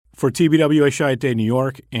For TBWA Chiat New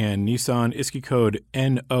York and Nissan ISKI code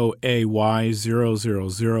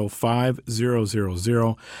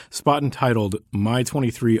NOAY000500, spot entitled My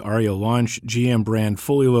 23 Aria Launch, GM brand,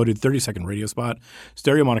 fully loaded 30-second radio spot,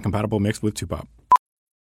 stereo mono compatible mixed with 2-pop.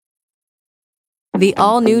 The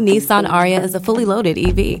all-new Nissan Aria is a fully loaded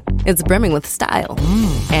EV. It's brimming with style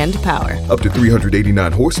and power. Up to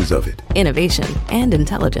 389 horses of it. Innovation and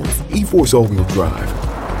intelligence. E-Force all-wheel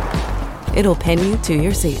drive. It'll pin you to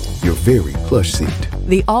your seat. Your very plush seat.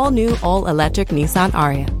 The all-new, all-electric Nissan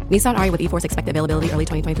Aria. Nissan Aria with E-Force expected availability early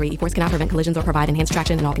 2023. E-Force cannot prevent collisions or provide enhanced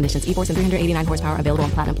traction in all conditions. E-Force and 389 horsepower available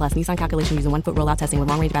on Platinum Plus. Nissan calculation using 1-foot rollout testing with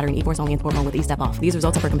long-range battery and E-Force only in sport mode with E-Step off. These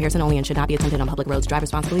results are for comparison only and should not be attempted on public roads. Drive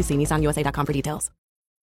responsibly. See nissanusa.com for details.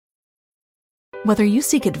 Whether you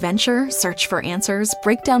seek adventure, search for answers,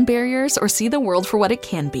 break down barriers, or see the world for what it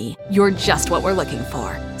can be, you're just what we're looking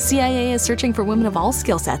for. CIA is searching for women of all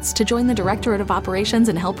skill sets to join the Directorate of Operations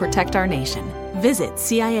and help protect our nation. Visit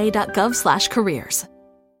cia.gov/careers.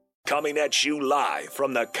 Coming at you live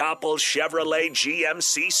from the Coppel Chevrolet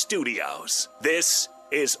GMC studios. This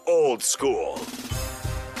is Old School.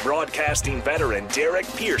 Broadcasting veteran Derek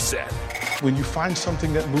Pearson. When you find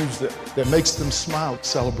something that moves that makes them smile,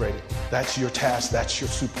 celebrate it. That's your task. That's your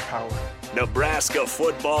superpower. Nebraska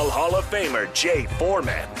Football Hall of Famer Jay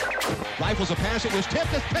Foreman. Rifles a pass. It was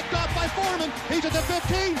tipped. It's picked off by Foreman. He's at the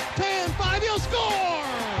 15, 10, 5. He'll score!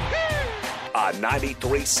 On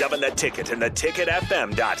 93.7 The Ticket and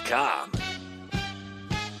theticketfm.com.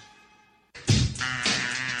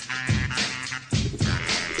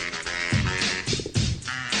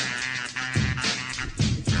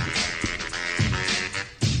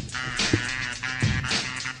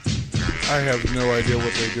 I have no idea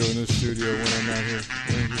what they do in this studio when I'm not here.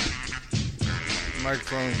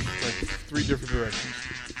 Microphones like 3 different directions.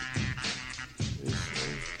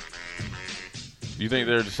 You think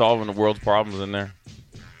they're solving the world's problems in there?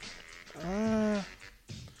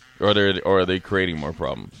 Or are they creating more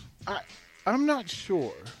problems? I'm not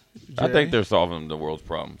sure. Jay. I think they're solving the world's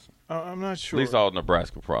problems. I'm not sure. At least all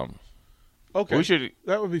Nebraska problems. Okay,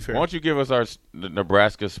 that would be fair. Why don't you give us the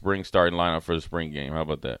Nebraska spring starting lineup for the spring game? How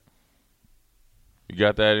about that? You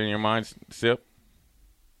got that in your mind, Sip?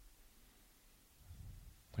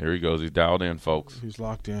 Here he goes. He's dialed in, folks. He's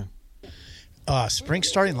locked in. Spring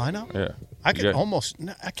starting lineup? Yeah. I can't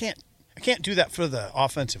do that for the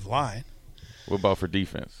offensive line. What about for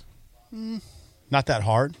defense? Not that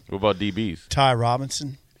hard. What about DBs? Ty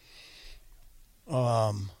Robinson.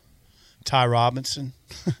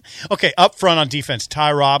 Okay, up front on defense,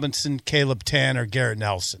 Ty Robinson, Caleb Tanner, Garrett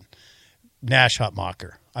Nelson, Nash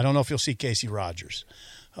Hutmacher. I don't know if you'll see Casey Rogers.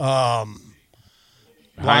 Heinrich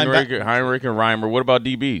and Reimer. What about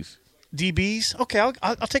DBs? DBs? Okay,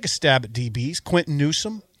 I'll take a stab at DBs. Quentin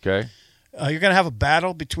Newsome. Okay. You're going to have a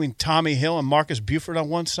battle between Tommy Hill and Marcus Buford on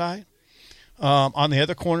one side. On the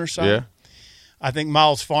other corner side, yeah. I think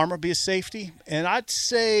Miles Farmer be a safety. And I'd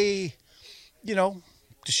say,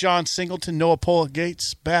 Deshaun Singleton, Noah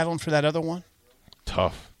Gates battling for that other one.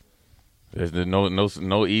 Tough. There's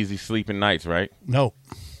no easy sleeping nights, right? No.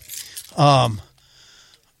 I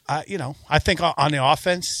think on the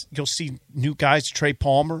offense you'll see new guys: Trey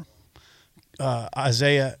Palmer,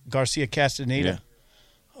 Isaiah Garcia Castaneda.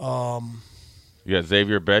 Yeah. You got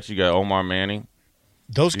Xavier Betts. You got Omar Manning.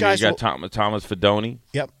 Those guys. You got Thomas Fidone.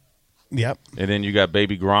 Yep. And then you got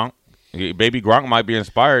Baby Gronk. Baby Gronk might be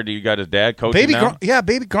inspired. You got his dad coaching now.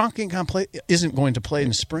 Baby Gronk isn't going to play in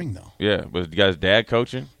the spring though. Yeah, but you got his dad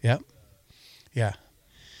coaching. Yep. Yeah.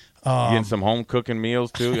 Getting some home cooking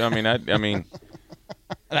meals too. I mean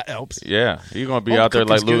that helps. Yeah, you're gonna be out there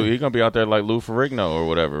like Lou. You're gonna be out there like Lou Ferrigno or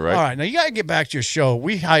whatever, right? All right, now you gotta get back to your show.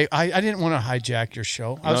 I didn't want to hijack your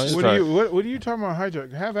show. What are you talking about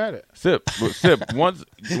hijack? Have at it. Sip. When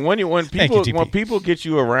people get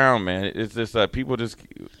you around, man, it's just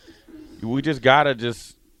we just gotta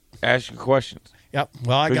ask you questions. Yep.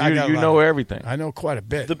 Well, you know everything. I know quite a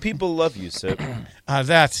bit. The people love you, Sip.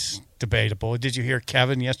 That's debatable. Did you hear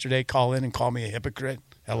Kevin yesterday call in and call me a hypocrite?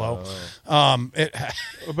 Hello.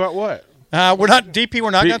 About what? We're not DP. We're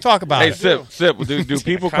not going to talk about it. Hey, Sip. Do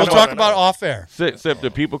people? We'll talk about it off air. Sip. Do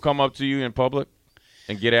people come up to you in public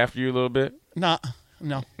and get after you a little bit? No.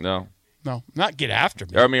 Not get after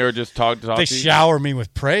me. I mean, or just talk they to you? shower me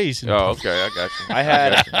with praise. Okay, I got you.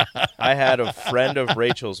 I had a friend of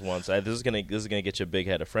Rachel's once. This is gonna get you a big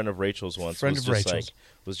head. A friend of Rachel's once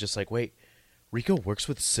was just like, wait, Rico works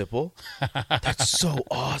with Sipple? That's so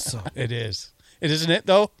awesome. It is. Isn't it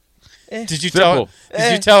though? Did you Sipple.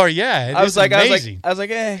 tell her? Yeah, I was like, amazing. I was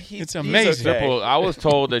like, it's amazing. Okay. Sipple, I was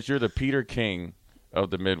told that you're the Peter King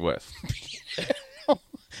of the Midwest.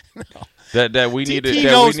 No. That we need to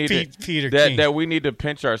that we need to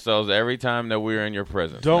pinch ourselves every time that we're in your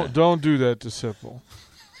presence. Don't do that to Sipple.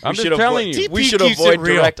 I'm just telling you. We should avoid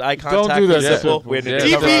direct eye contact. Don't do that, Sipple.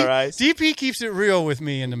 DP keeps it real with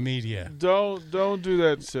me in the media. Don't do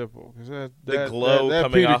that, Sipple. The glow that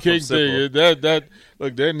coming Peter off King of Sipple. thing.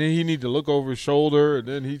 Then he need to look over his shoulder, and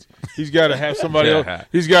then he's got to have somebody else.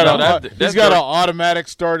 He's got to automatic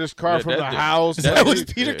start his car from the house. Is that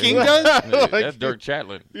what Peter King does? That's Dirk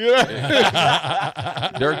Chatelain.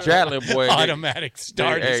 Yeah. Dirk Chatelain, boy. Automatic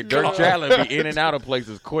start. Hey, Dirk Chatelain be in and out of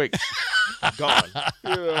places quick. Gone.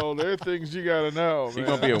 There are things you got to know. He's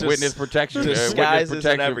gonna be a witness protection. Disguises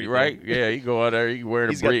and everything, right? Yeah, he go out there. He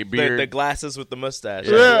wearing a beard, the glasses with the mustache.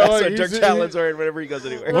 Yeah, so Dirk Chatelain's wearing whenever he goes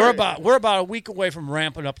anywhere. We're about a week away from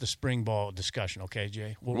ramping up the spring ball discussion. Okay,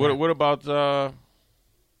 Jay. What about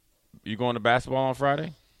you going to basketball on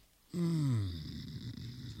Friday?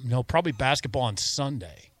 No, probably basketball on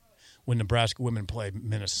Sunday when Nebraska women play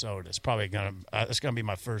Minnesota. It's probably gonna be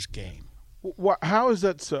my first game. How is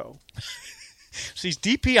that so? See,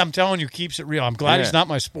 DP, I'm telling you, keeps it real. I'm glad he's not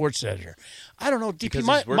my sports editor. I don't know, DP.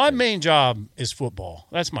 My main job is football.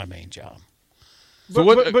 That's my main job.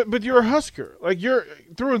 But you're a Husker, like you're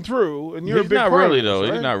through and through, and you're a big not really though.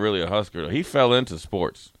 Right? He's not really a Husker though. He fell into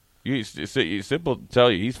sports. Simple to tell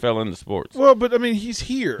you, he's fell into sports. Well, but I mean, he's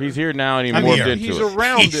here. He's here now, and he morphed into he's it.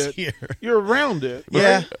 Around it. Here. You're around it.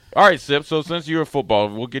 Yeah. All right, Sip. So since you're a football,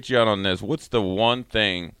 we'll get you out on this. What's the one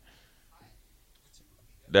thing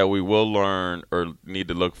that we will learn or need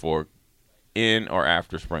to look for in or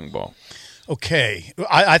after spring ball? Okay,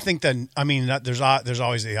 I think that there's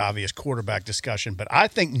always the obvious quarterback discussion, but I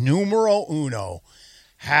think numero uno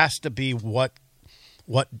has to be what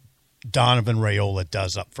Donovan Raiola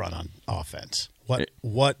does up front on offense.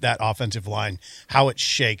 What that offensive line, how it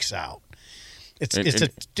shakes out.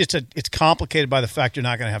 It's complicated by the fact you're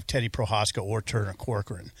not going to have Teddy Prohaska or Turner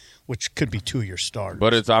Corcoran, which could be two of your starters.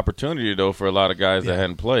 But it's opportunity though for a lot of guys that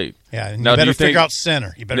hadn't played. Yeah, and you better figure out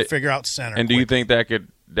center. You better figure out center. And do you think that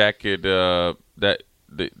the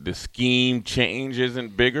scheme change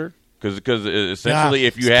isn't bigger? Because essentially,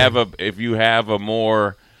 if you have a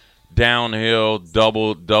more downhill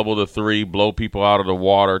double the three, blow people out of the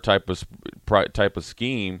water type of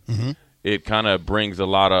scheme. Mm-hmm. It kind of brings a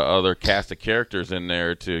lot of other cast of characters in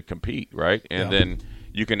there to compete, right? And then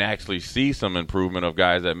you can actually see some improvement of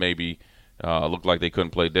guys that maybe looked like they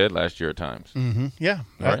couldn't play dead last year at times. Mm-hmm. Yeah.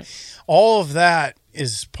 Right. All of that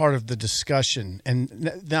is part of the discussion.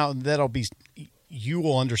 And now you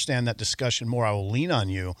will understand that discussion more. I will lean on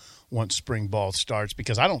you once spring ball starts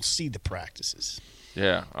because I don't see the practices.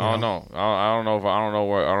 Yeah. I don't know. I don't know if I'm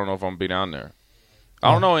gonna be down there.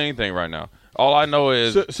 I don't know anything right now. All I know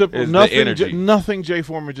is, the energy. Nothing Jay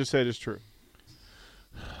Foreman just said is true.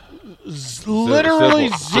 Literally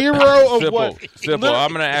zero of what. Simple.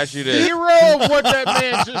 I'm going to ask you this. Zero of what that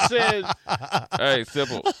man just said. Hey,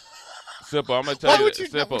 Simple. I'm going to tell you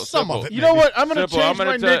this. Simple. You know what? I'm going to change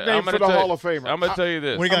my nickname for the Hall of Famer. I'm going to tell you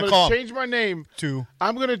this. What are you going to call him? Change my name to.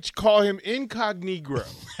 I'm going to call him Incognegro.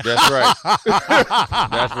 That's right.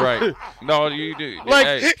 That's right. No, you do.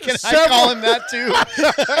 Can I call him that too?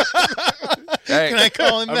 Can I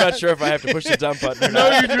call him that? I'm not sure if I have to push the dump button or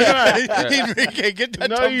not. No, you do not. Enrique, get that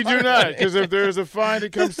No, you do not. Because if there's a fine,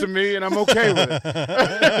 it comes to me, and I'm okay with it.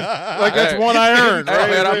 That's one I earned. Hey,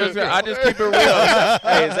 man, I just keep it real.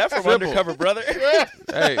 Hey, is that from Undercover Brother?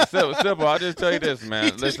 Hey, Simple. I'll just tell you this, man.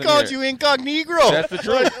 He just called you Incognegro. That's the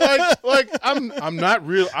truth. I'm not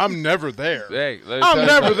real. I'm never there. Hey, I'm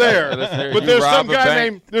never there. But there's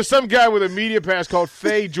some guy with a media pass called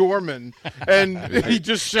Faye Jorman, and he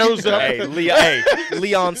just shows up. Hey,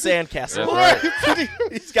 Leon Sandcastle. Right.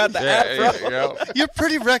 He's got the afro. You're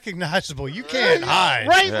pretty recognizable. You can't hide.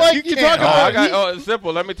 Right? Yeah. Like you talk about.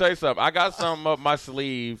 Simple. Let me tell you something. I got something up my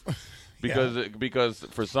sleeve. Because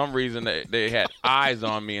for some reason they had eyes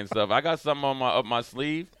on me and stuff. I got something up my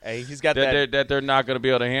sleeve. Hey, he's got that they're not going to be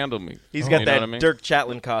able to handle me. He's got that Dirk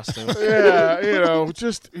Chatelain costume. Yeah,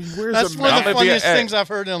 just he wears That's one of the funniest things I've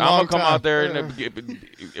heard in a long time. I'm gonna come out there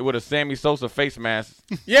with a Sammy Sosa face mask.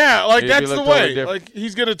 Yeah, like that's the way. Like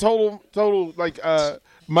he's gonna total like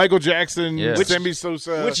Michael Jackson, Sammy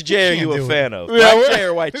Sosa. Which Jay are you a fan of? Black Jay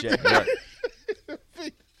or white Jay? Right.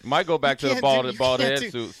 Might go back to the bald head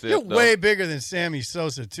suit. You're way bigger than Sammy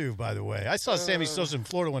Sosa, too, by the way. I saw Sammy Sosa in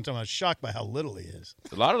Florida one time. I was shocked by how little he is.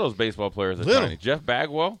 A lot of those baseball players are tiny. Jeff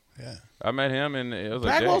Bagwell. Yeah. I met him, and it was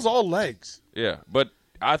Bagwell's all legs. Yeah, but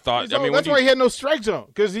I thought. That's why he had no strike zone,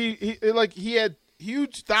 because he had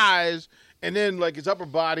huge thighs and then like his upper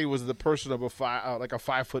body was the person of a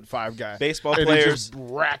 5'5" guy. Baseball and players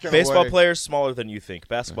away. players smaller than you think.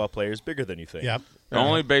 Basketball players bigger than you think. Yep. The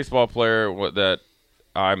only baseball player that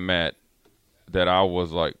I met that I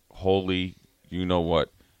was like, holy, you know what,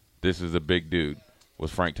 this is a big dude, was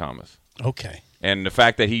Frank Thomas. Okay. And the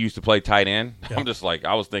fact that he used to play tight end, Yep. I'm just like,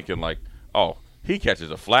 I was thinking like, oh, he catches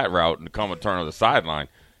a flat route and come and turn on the sideline.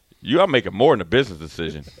 You are making more than a business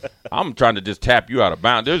decision. I'm trying to just tap you out of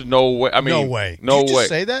bounds. There's no way. I mean, no way. No Did you way. Just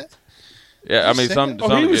say that? Yeah, I mean,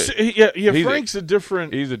 Frank's a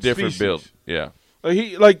different. He's a different species. build. Yeah.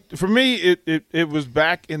 For me, it was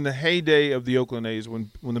back in the heyday of the Oakland A's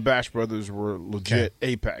when the Bash brothers were legit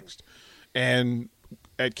apexed, and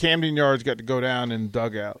at Camden Yards got to go down in the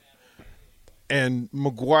dugout, and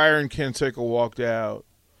McGuire and Canseco walked out,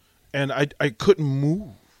 and I couldn't move.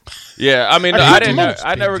 Yeah, I mean, I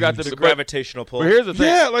never got the gravitational pull. But here's the thing.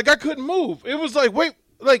 Yeah, like I couldn't move. It was like, wait,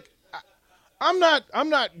 like I'm not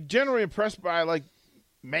generally impressed by like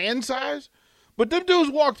man size, but them dudes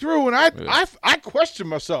walk through, and I question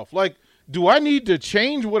myself. Like, do I need to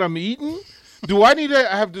change what I'm eating? Do I need to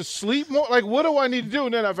have to sleep more? Like, what do I need to do?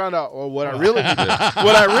 And then I found out, what I really need to do.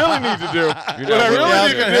 What I really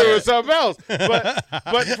need to do is something else. But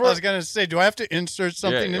I was going to say, do I have to insert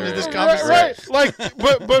something into this conversation? Right. Like,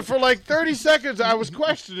 but for like 30 seconds, I was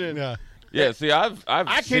questioning. Yeah. See, I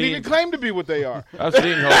can't even claim to be what they are. I've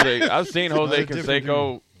seen Jose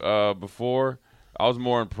Canseco before. I was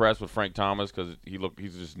more impressed with Frank Thomas because he's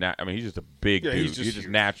just he's just a big dude. He's just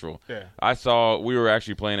natural. Yeah. We were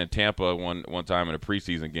actually playing in Tampa one time in a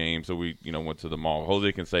preseason game, so we went to the mall.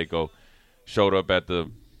 Jose Canseco showed up at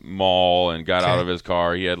the mall and got out of his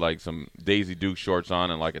car. He had like some Daisy Duke shorts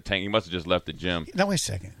on and like a tank. He must have just left the gym. No, wait a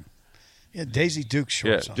second. Yeah, Daisy Duke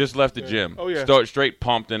shorts on. Just left the gym. Oh yeah. Straight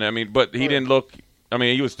pumped, and but he didn't look. I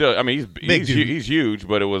mean, he was still. I mean, he's huge,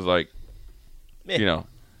 but it was like,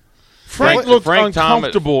 Frank looked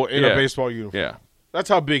uncomfortable Thomas, in a baseball uniform. Yeah. That's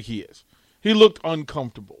how big he is. He looked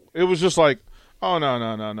uncomfortable. It was just like, oh, no.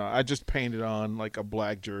 I just painted on like a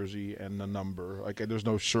black jersey and a number. Like there's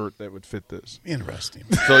no shirt that would fit this. Interesting.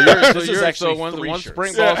 So when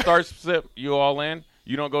spring ball starts, you all in?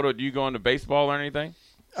 You don't go to? Do you go into baseball or anything?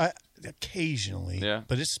 Occasionally, yeah,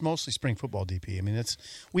 but it's mostly spring football. DP. I mean,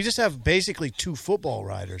 we just have basically 2 football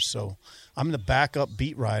writers, so I'm the backup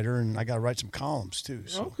beat writer, and I got to write some columns too.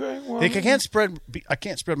 So. Okay, well, I can't spread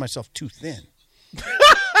myself too thin.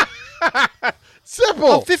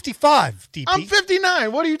 Simple. I'm 55, DP. I'm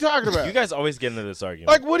 59. What are you talking about? You guys always get into this argument.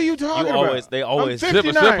 Like, what are you talking about? They always. I'm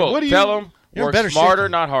 59. Simple. What do you tell them? You're Work smarter,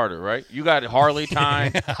 not harder, right? You got Harley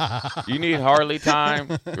time. You need Harley time,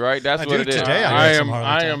 right? That's what it is. Today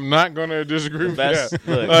I am not going to disagree with that.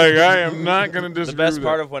 Look, I am not going to disagree. The best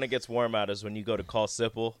part of when it gets warm out is when you go to call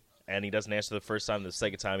Sipple and he doesn't answer the first time. The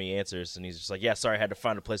second time he answers, and he's just like, "Yeah, sorry, I had to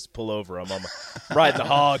find a place to pull over. I'm riding the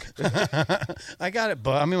hog." I got it,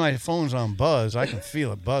 I mean, my phone's on buzz. I can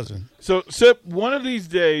feel it buzzing. So, Sip, one of these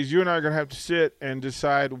days, you and I are going to have to sit and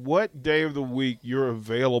decide what day of the week you're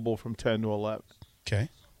available from 10 to 11. Okay.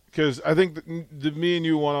 Because I think the me and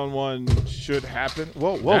you one-on-one should happen.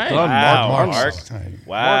 Well done, wow, Mark.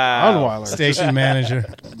 Wow. Mark Unweiler. Station manager.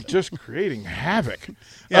 Just creating havoc.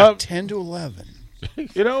 Yeah, 10 to 11.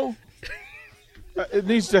 You know, it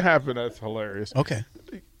needs to happen. That's hilarious. Okay.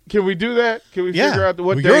 Can we do that? Can we figure out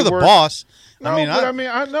what day you're the works? boss. No,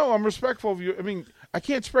 I know. I'm respectful of you. I mean, I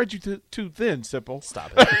can't spread you too thin, Sipple.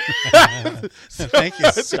 Stop it. Thank you.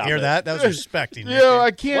 Hear that? That was respecting. Yeah,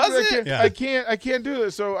 I can't. I can't do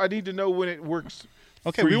it. So I need to know when it works.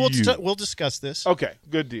 Okay, we'll discuss this. Okay,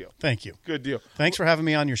 good deal. Thank you. Good deal. Thanks for having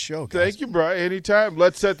me on your show, guys. Thank you, Brian. Anytime.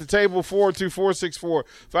 Let's set the table.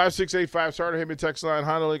 424-64-5685. Starter Heyman text line,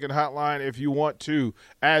 Honda Lincoln hotline. If you want to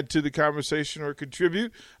add to the conversation or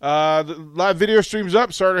contribute, the live video streams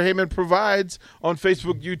up. Starter Heyman provides on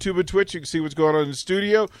Facebook, YouTube, and Twitch. You can see what's going on in the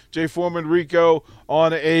studio. Jay Foreman, Rico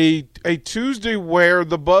on a Tuesday where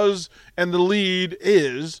the buzz and the lead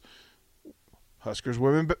is Huskers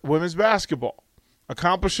women's basketball.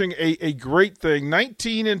 Accomplishing a great thing,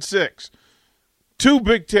 19-6, 2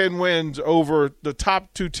 Big Ten wins over the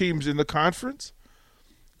top 2 teams in the conference,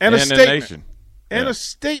 and a statement. Nation. And a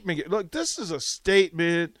statement. Look, this is a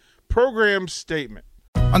statement, program statement.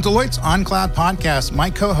 On Deloitte's OnCloud podcast, my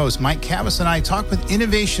co-host Mike Cavus and I talk with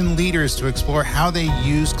innovation leaders to explore how they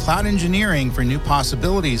use cloud engineering for new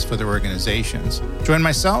possibilities for their organizations. Join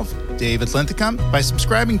myself, David Linthicum, by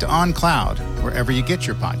subscribing to OnCloud, wherever you get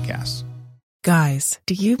your podcasts. Guys,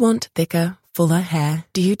 do you want thicker, fuller hair?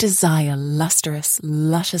 Do you desire lustrous,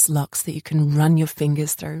 luscious locks that you can run your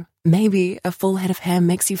fingers through? Maybe a full head of hair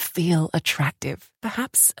makes you feel attractive.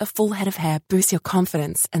 Perhaps a full head of hair boosts your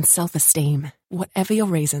confidence and self-esteem. Whatever your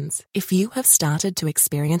reasons, if you have started to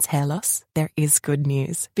experience hair loss, there is good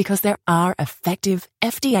news because there are effective,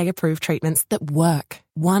 FDA-approved treatments that work.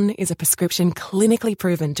 One is a prescription clinically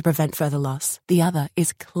proven to prevent further loss. The other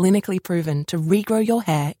is clinically proven to regrow your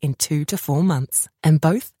hair in 2 to 4 months. And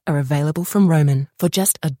both are available from Roman for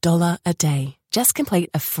just $1 a day. Just complete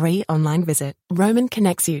a free online visit. Roman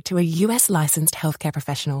connects you to a US licensed healthcare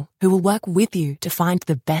professional who will work with you to find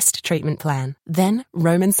the best treatment plan. Then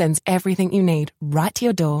Roman sends everything you need right to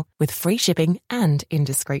your door with free shipping and in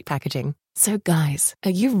discreet packaging. So guys, are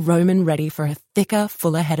you Roman ready for a thicker,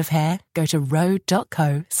 fuller head of hair? Go to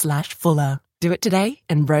ro.co/fuller. Do it today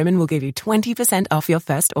and Roman will give you 20% off your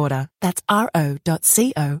first order. That's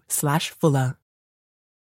ro.co/fuller.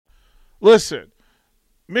 Listen.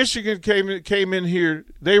 Michigan came in here.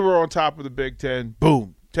 They were on top of the Big Ten.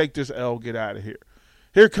 Boom. Take this L. Get out of here.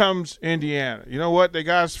 Here comes Indiana. You know what? They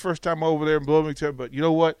got us first time over there in Bloomington, but you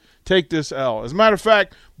know what? Take this L. As a matter of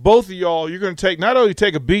fact, both of y'all, you're going to take not only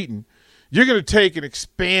take a beating, you're going to take an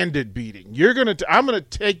expanded beating. I'm going to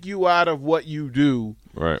take you out of what you do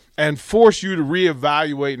and force you to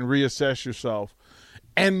reevaluate and reassess yourself.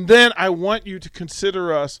 And then I want you to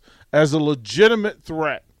consider us as a legitimate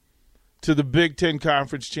threat to the Big Ten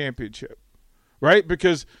Conference Championship, right?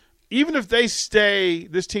 Because even if they stay,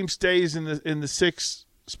 this team stays in the 6th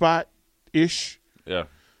spot-ish,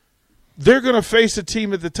 they're going to face a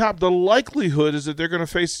team at the top. The likelihood is that they're going to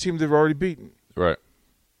face a team they've already beaten. Right.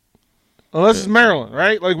 Unless it's Maryland,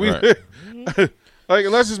 right? Like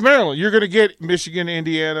unless it's Maryland, you're going to get Michigan,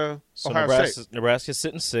 Indiana, Ohio State. Nebraska's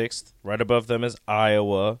sitting 6th. Right above them is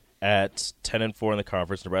Iowa at 10-4 in the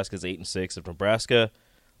conference. Nebraska's 8-6. If Nebraska,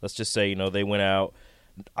 let's just say, they went out.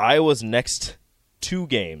 Iowa's next 2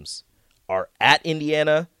 games are at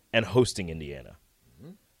Indiana and hosting Indiana.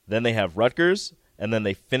 Mm-hmm. Then they have Rutgers, and then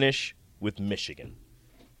they finish with Michigan.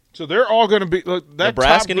 So they're all going to be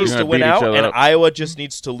Nebraska needs to win out, and Iowa just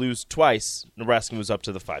needs to lose twice. Nebraska moves up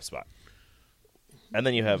to the 5 spot. And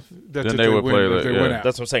then you have then they would play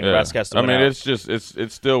That's what I'm saying. Nebraska has to win out.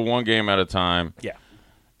 It's still one game at a time. Yeah.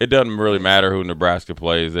 It doesn't really matter who Nebraska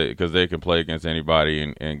plays because they can play against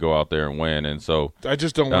anybody and go out there and win. And so I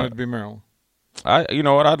just don't want it to be Maryland. You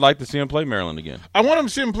know what? I'd like to see them play Maryland again. I want them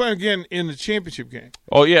to see them play again in the championship game.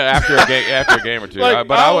 Oh yeah, after a game or two.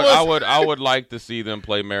 I would like to see them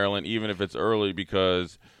play Maryland, even if it's early,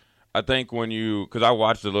 because I think because I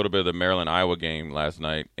watched a little bit of the Maryland-Iowa game last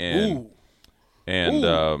night, and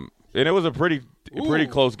it was a pretty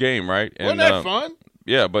close game, right? Wasn't that fun?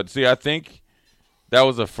 Yeah, but see, I think that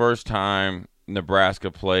was the first time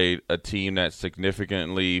Nebraska played a team that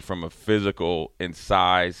significantly, from a physical and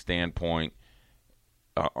size standpoint,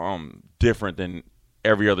 different than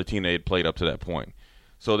every other team they had played up to that point.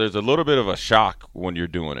 So there's a little bit of a shock when you're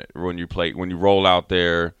doing it, when you roll out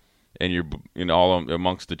there and you're all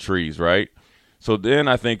amongst the trees, right? So then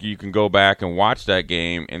I think you can go back and watch that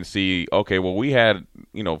game and see, okay, well, we had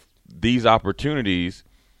these opportunities.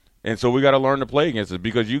 And so we got to learn to play against it,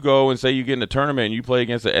 because you go and say you get in a tournament and you play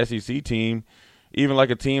against an SEC team, even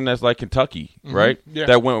like a team that's like Kentucky, right? Yeah.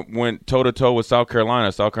 That went toe-to-toe with South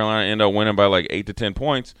Carolina. South Carolina ended up winning by like 8 to 10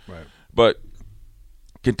 points. Right. But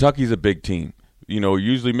Kentucky's a big team.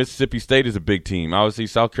 Usually Mississippi State is a big team. Obviously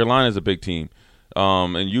South Carolina is a big team,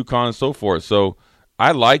 and UConn and so forth. So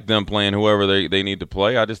I like them playing whoever they need to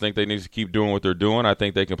play. I just think they need to keep doing what they're doing. I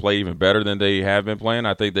think they can play even better than they have been playing.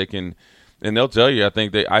 I think they can – and they'll tell you,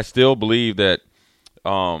 I still believe that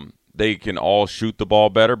they can all shoot the ball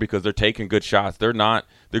better because they're taking good shots. They're not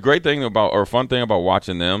 – the great thing about – or fun thing about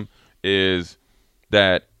watching them is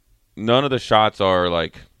that none of the shots are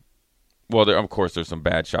like – well, of course there's some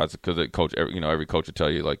bad shots because every coach will tell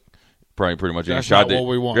you, like, pretty much any shot. That's not what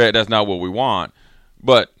we want. Yeah, that's not what we want.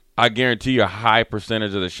 But I guarantee you a high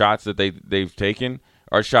percentage of the shots that they've taken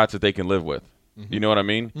are shots that they can live with. Mm-hmm. You know what I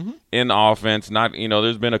mean? Mm-hmm. In the offense,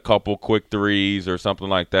 there's been a couple quick threes or something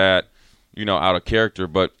like that, out of character,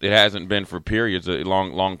 but it hasn't been for periods,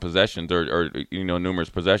 long possessions or numerous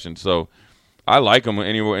possessions. So I like them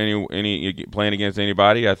any playing against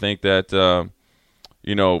anybody. I think that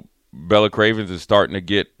Bella Cravens is starting to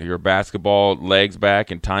get your basketball legs back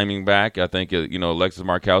and timing back. I think Alexis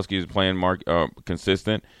Markowski is playing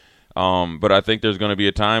consistent, but I think there's going to be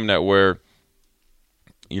a time where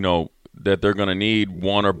that they're going to need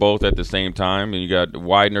one or both at the same time. And you got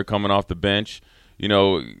Widener coming off the bench.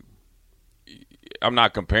 I'm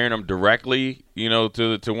not comparing them directly,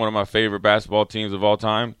 to one of my favorite basketball teams of all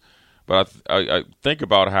time. But I think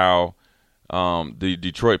about how the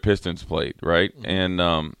Detroit Pistons played, right? Mm-hmm.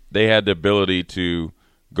 And they had the ability to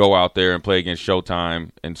go out there and play against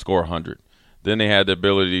Showtime and score 100. Then they had the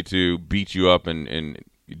ability to beat you up in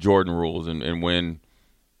Jordan rules and win,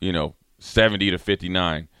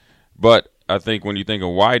 70-59. But I think when you think of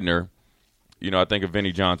Widener, I think of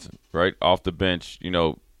Vinnie Johnson, right? Off the bench,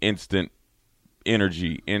 instant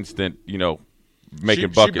energy, instant,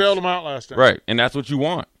 making buckets. She bailed him out last time. Right, and that's what you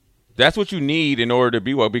want. That's what you need in order to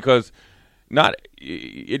be well, because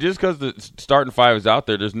just because the starting five is out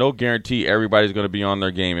there, there's no guarantee everybody's going to be on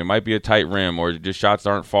their game. It might be a tight rim or just shots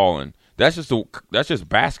aren't falling. That's just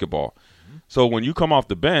basketball. Mm-hmm. So when you come off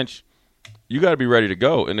the bench, you got to be ready to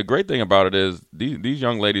go. And the great thing about it is these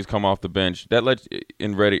young ladies come off the bench that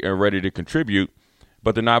ready to contribute,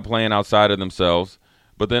 but they're not playing outside of themselves.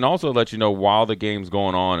 But then also let you know while the game's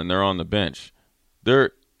going on and they're on the bench,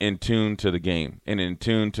 they're in tune to the game and in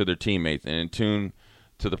tune to their teammates and in tune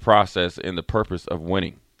to the process and the purpose of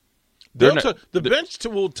winning. The bench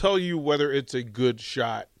will tell you whether it's a good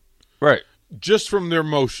shot, right? Just from their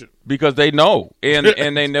motion, because they know and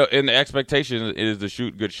they know, and the expectation is to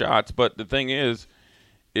shoot good shots. But the thing is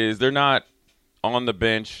they're not on the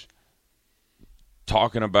bench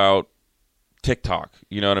talking about TikTok.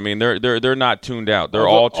 You know what I mean? They're not tuned out. They're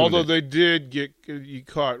all tuned. Although they did get you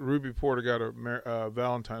caught. Ruby Porter got a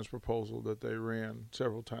Valentine's proposal that they ran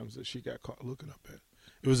several times that she got caught looking up at.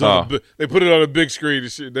 It was they put it on a big screen.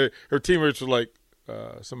 Her teammates were like,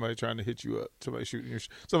 somebody trying to hit you up, somebody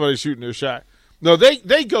shooting their shot. No,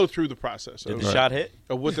 they go through the process. Did the shot hit?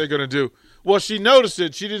 Of what they're going to do. Well, she noticed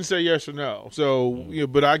it. She didn't say yes or no. So,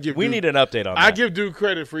 but I give. We need an update on that. I give Duke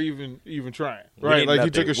credit for even trying. Right, like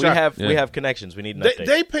he took a shot. We have connections. We need an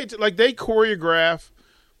update. They choreograph.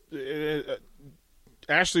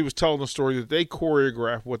 Ashley was telling the story that they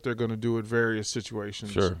choreograph what they're going to do at various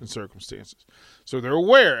situations and circumstances. So they're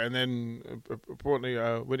aware, and then importantly,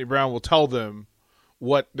 Whitney Brown will tell them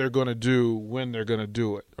what they're going to do when they're going to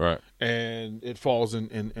do it. Right. And it falls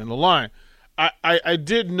in the line. I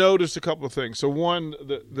did notice a couple of things. So one,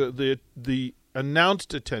 the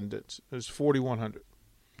announced attendance is 4,100.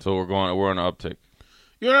 So we're on an uptick.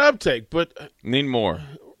 You're on an uptick, but need more.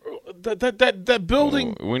 That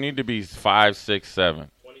building. We need to be 5, 6, 7.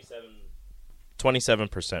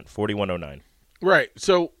 27%, 4,109. Right.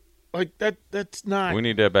 So like that's not. We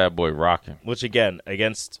need that bad boy rocking. Which again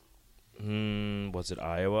against. Was it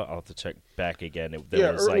Iowa? I'll have to check back again.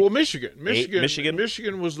 Michigan.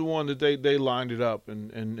 Michigan was the one that they lined it up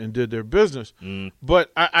and did their business.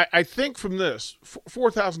 But I think from this,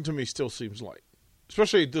 4,000 to me still seems light,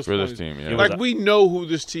 especially at this point. For this team, yeah. Like we know who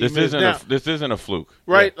this team is now. This isn't a fluke,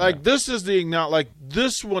 right? Yeah, this is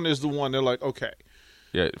this one is the one they're like, okay.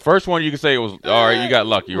 Yeah, first one you can say it was all right. You got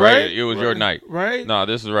lucky, right? It was your night, right? No,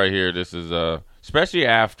 this is right here. This is especially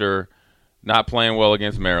after not playing well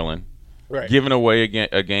against Maryland. Right. Giving away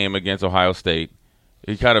a game against Ohio State.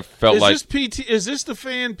 He kind of felt is this the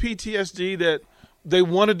fan PTSD that they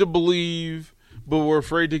wanted to believe but were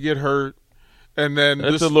afraid to get hurt? And then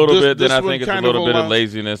it's a little bit. Then I think it's a little bit of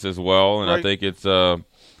laziness as well. And right. I think it's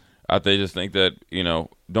they just think that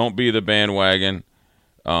don't be the bandwagon.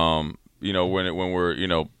 When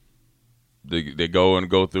we're they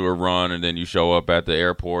go through a run and then you show up at the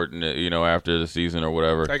airport and after the season or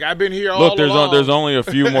whatever. Like I've been here all along. Look, there's only a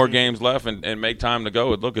few more games left and make time to go.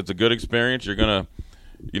 Look, it's a good experience. You're gonna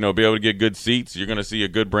be able to get good seats. You're gonna see a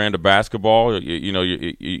good brand of basketball.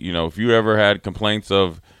 If you ever had complaints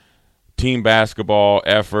of team basketball,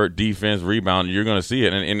 effort, defense, rebound, you're gonna see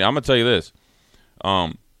it. And I'm gonna tell you this.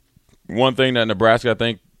 One thing that Nebraska I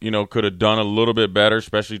think could have done a little bit better,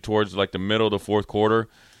 especially towards like the middle of the fourth quarter.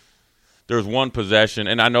 There was one possession,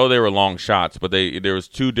 and I know they were long shots, but there was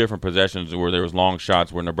 2 different possessions where there was long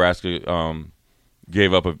shots where Nebraska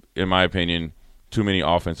gave up, in my opinion, too many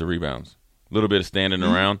offensive rebounds. A little bit of standing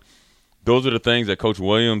around. Those are the things that Coach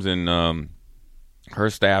Williams and her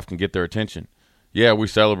staff can get their attention. Yeah, we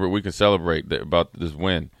can celebrate about this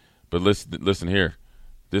win, but listen here,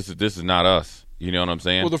 this is not us. You know what I'm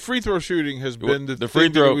saying? Well, the free throw shooting has been the free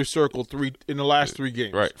throw that we circled in the last 3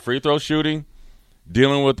 games. Right, free throw shooting.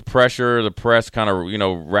 Dealing with the pressure, the press kind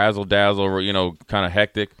of, razzle-dazzle, kind of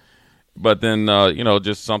hectic. But then,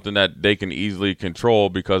 just something that they can easily control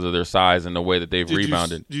because of their size and the way that they've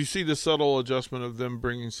rebounded. Do you see the subtle adjustment of them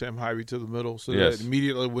bringing Sam Hybie to the middle so that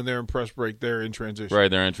immediately when they're in press break, they're in transition?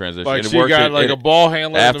 They're in transition. Like she got a ball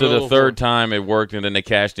handler after in the third time, it worked, and then they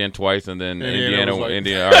cashed in twice, and then Indiana, all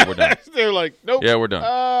right, we're done. They're like, nope. Yeah, we're done.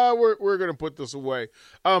 We're going to put this away.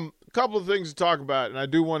 A couple of things to talk about, and I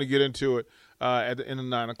do want to get into it. In the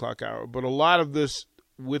 9 o'clock hour. But a lot of this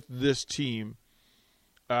with this team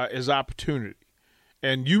is opportunity.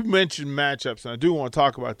 And you mentioned matchups, and I do want to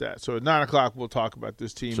talk about that. So at 9 o'clock, we'll talk about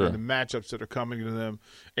this team and the matchups that are coming to them.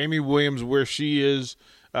 Amy Williams, where she is,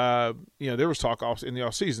 there was talk in the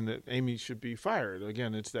offseason that Amy should be fired.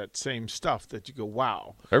 Again, it's that same stuff that you go,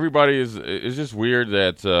 wow. Everybody it's just weird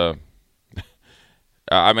that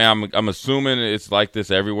I'm assuming it's like this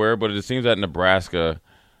everywhere, but it seems that Nebraska,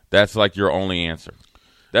 that's like your only answer.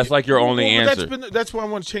 That's like your only answer. That's why I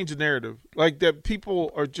want to change the narrative. Like that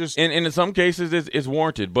people are just and in some cases it's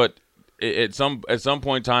warranted, but at some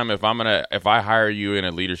point in time, if I hire you in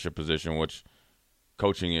a leadership position, which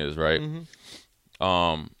coaching is, right?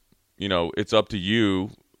 Mm-hmm. It's up to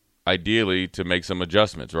you ideally to make some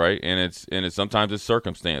adjustments, right? And it's sometimes it's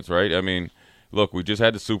circumstance, right? I mean, look, we just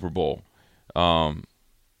had the Super Bowl.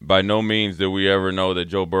 By no means did we ever know that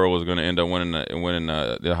Joe Burrow was going to end up winning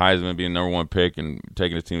the Heisman, being number one pick, and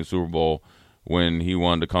taking his team to the Super Bowl when he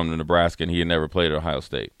wanted to come to Nebraska and he had never played at Ohio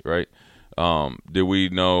State, right? Did we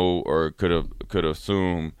know or could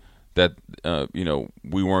assume that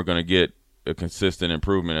we weren't going to get a consistent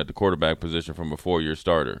improvement at the quarterback position from a 4-year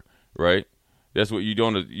starter, right? That's what you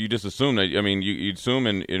don't. You just assume that. I mean, you assume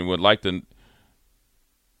and would like to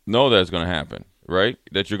know that it's going to happen. Right,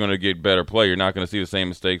 that you're going to get better play. You're not going to see the same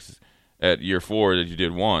mistakes at year 4 that you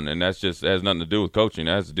did 1, and that's just has nothing to do with coaching.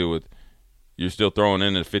 That has to do with you're still throwing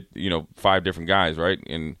in 5 different guys, right?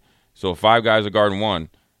 And so if 5 guys are guarding 1,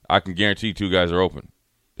 I can guarantee 2 guys are open.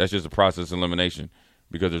 That's just a process of elimination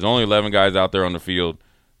because there's only 11 guys out there on the field.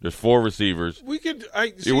 There's 4 receivers. We could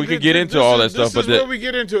get into all that stuff, but where we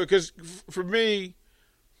get into it because for me,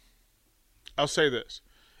 I'll say this: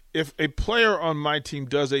 if a player on my team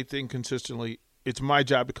does a thing consistently, it's my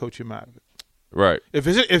job to coach him out of it. Right.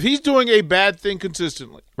 If he's doing a bad thing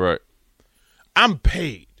consistently, right, I'm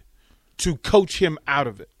paid to coach him out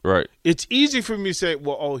of it. Right. It's easy for me to say,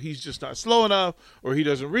 well, he's just not slow enough, or he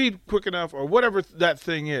doesn't read quick enough, or whatever that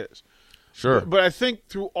thing is. Sure. But I think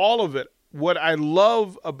through all of it, what I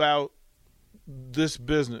love about this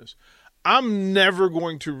business, I'm never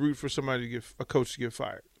going to root for somebody to get a coach to get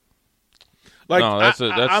fired. Like no, that's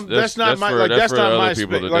not my space. That's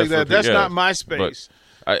not my space.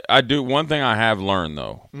 But I do one thing I have learned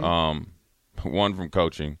though. Mm-hmm. 1 from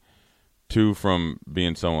coaching, 2 from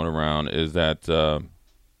being someone around is that the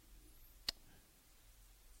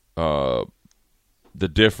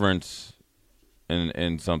difference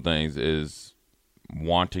in some things is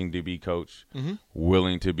wanting to be coached, mm-hmm.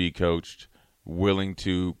 willing to be coached, willing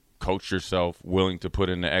to coach yourself, willing to put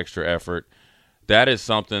in the extra effort. That is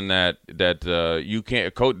something that you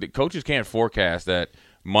can't coaches can't forecast that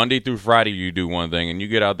Monday through Friday you do one thing and you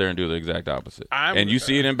get out there and do the exact opposite. And you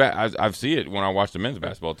see it in I see it when I watch the men's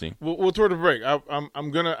basketball team. We'll throw the break.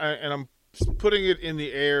 I'm putting it in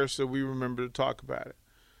the air so we remember to talk about it.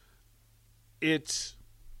 It's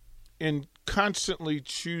in constantly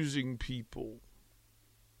choosing people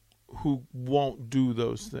who won't do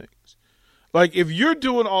those things. Like if you're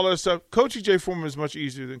doing all that stuff, coaching Jay Foreman is much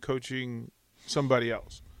easier than coaching somebody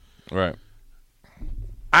else. Right.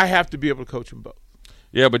 I have to be able to coach them both.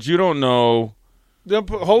 Yeah, but you don't know. Then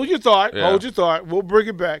hold your thought. Yeah. Hold your thought. We'll bring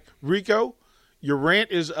it back. Rico, your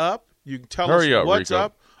rant is up. You can tell us what's Rico.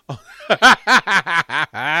 up.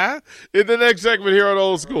 In the next segment here on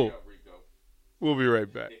Old School. We'll be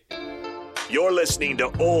right back. You're listening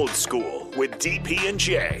to Old School with DP and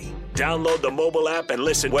J. Download the mobile app and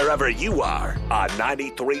listen wherever you are on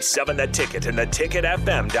 93.7 The Ticket and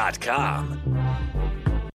theticketfm.com.